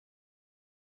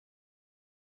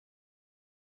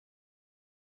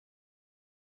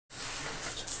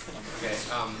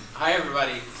Hi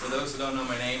everybody. For those who don't know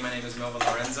my name is Melvin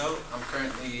Lorenzo. I'm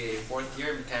currently a 4th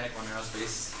year mechanical and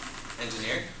aerospace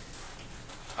engineer.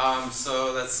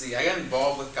 So let's see, I got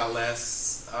involved with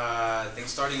CALESS, I think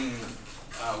starting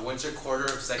winter quarter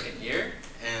of 2nd year,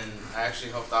 and I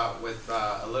actually helped out with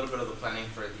a little bit of the planning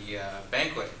for the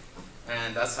banquet.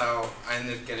 And that's how I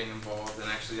ended up getting involved, and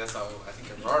actually that's how I think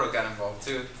Eduardo got involved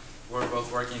too. We're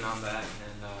both working on that,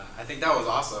 and I think that was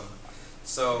awesome.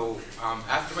 So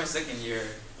after my 2nd year,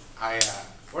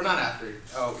 or not after,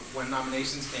 when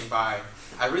nominations came by,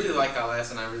 I really liked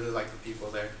CALESS and I really liked the people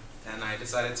there, and I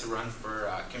decided to run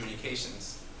for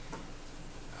communications.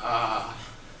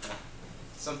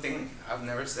 Something I've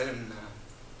never said in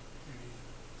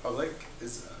public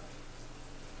is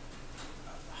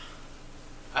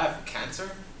I have cancer,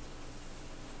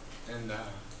 and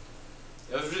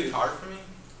it was really hard for me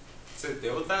to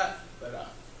deal with that, but I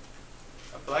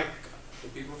feel like the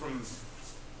people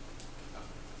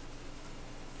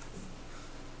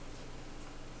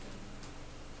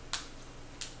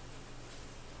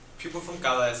from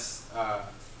CALESS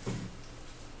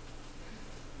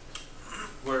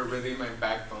were really my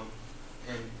backbone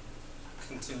in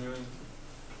continuing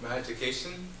my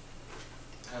education,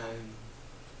 and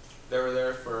they were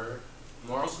there for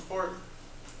moral support,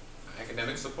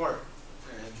 academic support,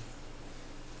 and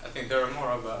I think they were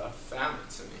more of a family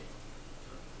to me.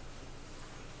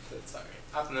 Sorry,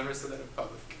 I've never said that in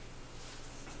public.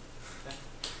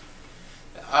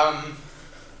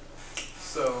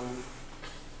 So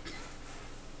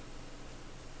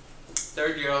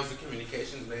 3rd year I was a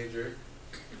communications major,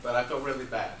 but I felt really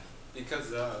bad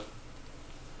because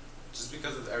just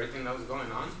because of everything that was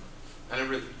going on, and I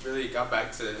really got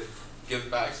back to give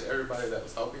back to everybody that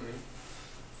was helping me.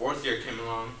 4th year came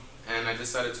along, and I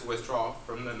decided to withdraw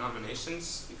from the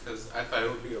nominations because I thought it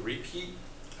would be a repeat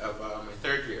of my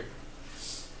 3rd year.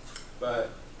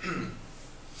 But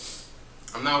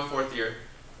I'm now 4th year,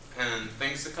 and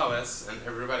thanks to CALESS and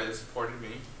everybody that supported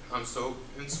me, I'm still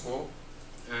in school,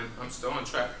 and I'm still on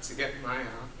track to get my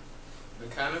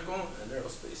mechanical and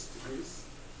aerospace degrees.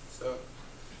 So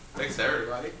thanks to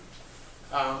everybody.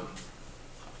 I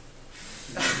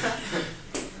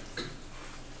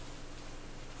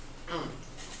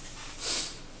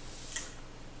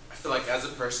feel like as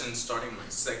a person starting my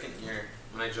 2nd year,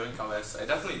 when I joined CALESS, I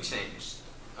definitely changed.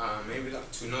 Maybe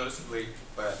not too noticeably,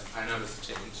 but I noticed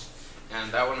a change.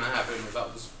 And that wouldn't have happened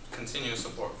without this continuous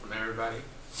support from everybody.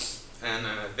 And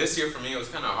this year for me it was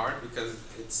kind of hard because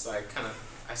it's like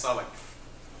I saw like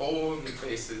whole new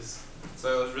faces.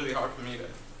 So it was really hard for me to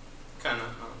kind of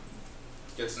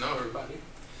get to know everybody.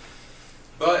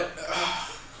 But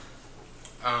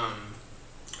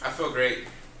I feel great,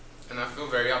 and I feel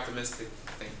very optimistic,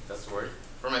 I think that's the word,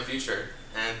 for my future.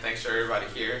 And thanks to everybody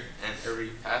here and every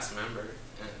past member,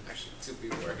 and actually 2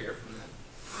 people are here from that.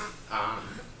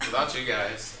 Without you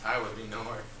guys, I would be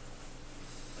nowhere.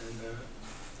 And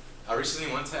I recently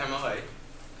went to MLA,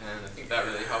 and I think that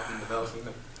really helped in developing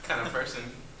the kind of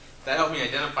person that helped me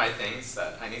identify things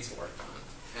that I need to work on.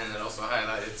 And it also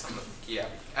highlighted some of the key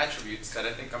attributes that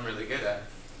I think I'm really good at.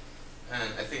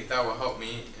 And I think that will help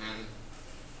me,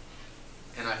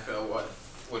 and I feel what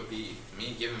would be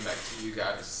me giving back to you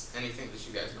guys, anything that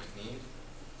you guys might need,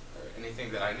 or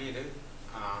anything that I needed.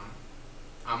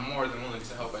 I'm more than willing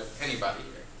to help anybody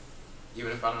here,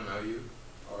 even if I don't know you,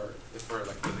 or if we're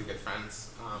like really good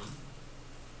friends.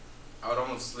 I would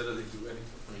almost literally do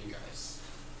anything for you guys,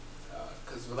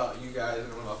 because without you guys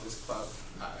and without this club,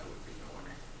 I would be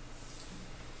nowhere.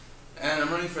 And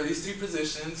I'm running for these 3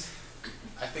 positions.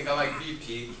 I think I like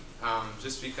VP,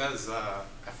 just because I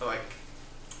feel like,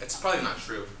 it's probably not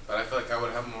true, but I feel like I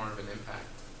would have more of an impact.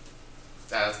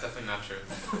 That's definitely not true.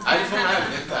 I just want to have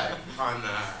an impact on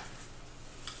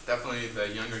definitely the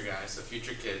younger guys, the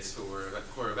future kids who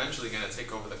are eventually going to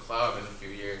take over the club in a few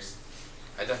years.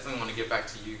 I definitely want to get back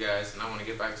to you guys, and I want to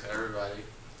get back to everybody.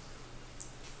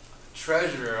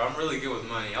 Treasurer, I'm really good with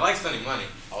money. I like spending money,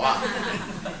 a lot.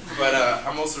 But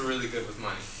I'm also really good with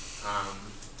money.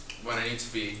 When I need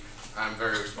to be, I'm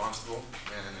very responsible,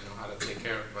 and I know how to take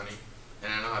care of money,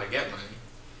 and I know how to get money,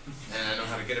 and I know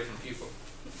how to get it from people.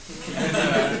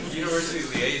 And University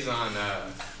Liaison,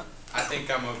 I think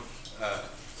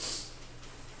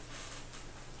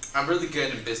I'm really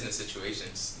good in business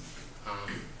situations.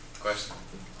 Question.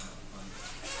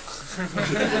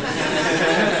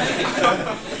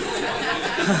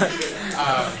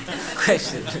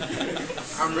 Question.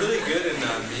 I'm really good in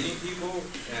meeting people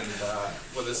and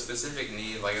with a specific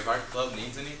need. Like if our club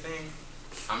needs anything,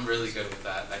 I'm really good with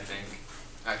that, I think.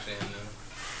 Actually, I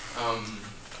know.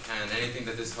 and anything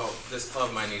that this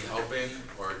club might need help in,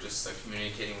 or just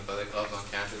communicating with other clubs on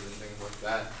campus and things like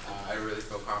that, I really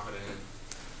feel confident in.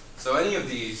 So any of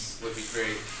these would be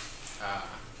great.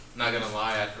 Not gonna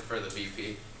lie, I prefer the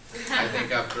VP. I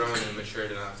think I've grown and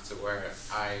matured enough to where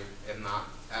I am not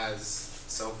as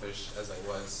selfish as I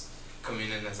was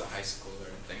coming in as a high schooler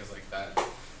and things like that.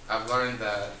 I've learned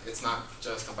that it's not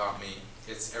just about me,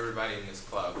 it's everybody in this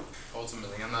club.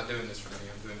 Ultimately, I'm not doing this for me,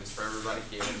 I'm doing this for everybody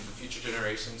here and for future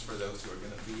generations, for those who are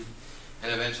going to lead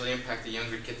and eventually impact the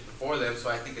younger kids before them. So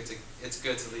I think it's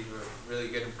good to leave a really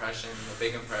good impression, a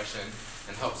big impression,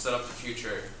 and help set up the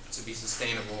future to be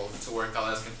sustainable, to where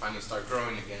CALESS can finally start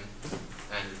growing again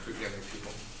and recruit younger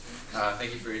people.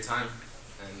 Thank you for your time,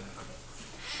 and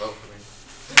vote for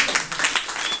me.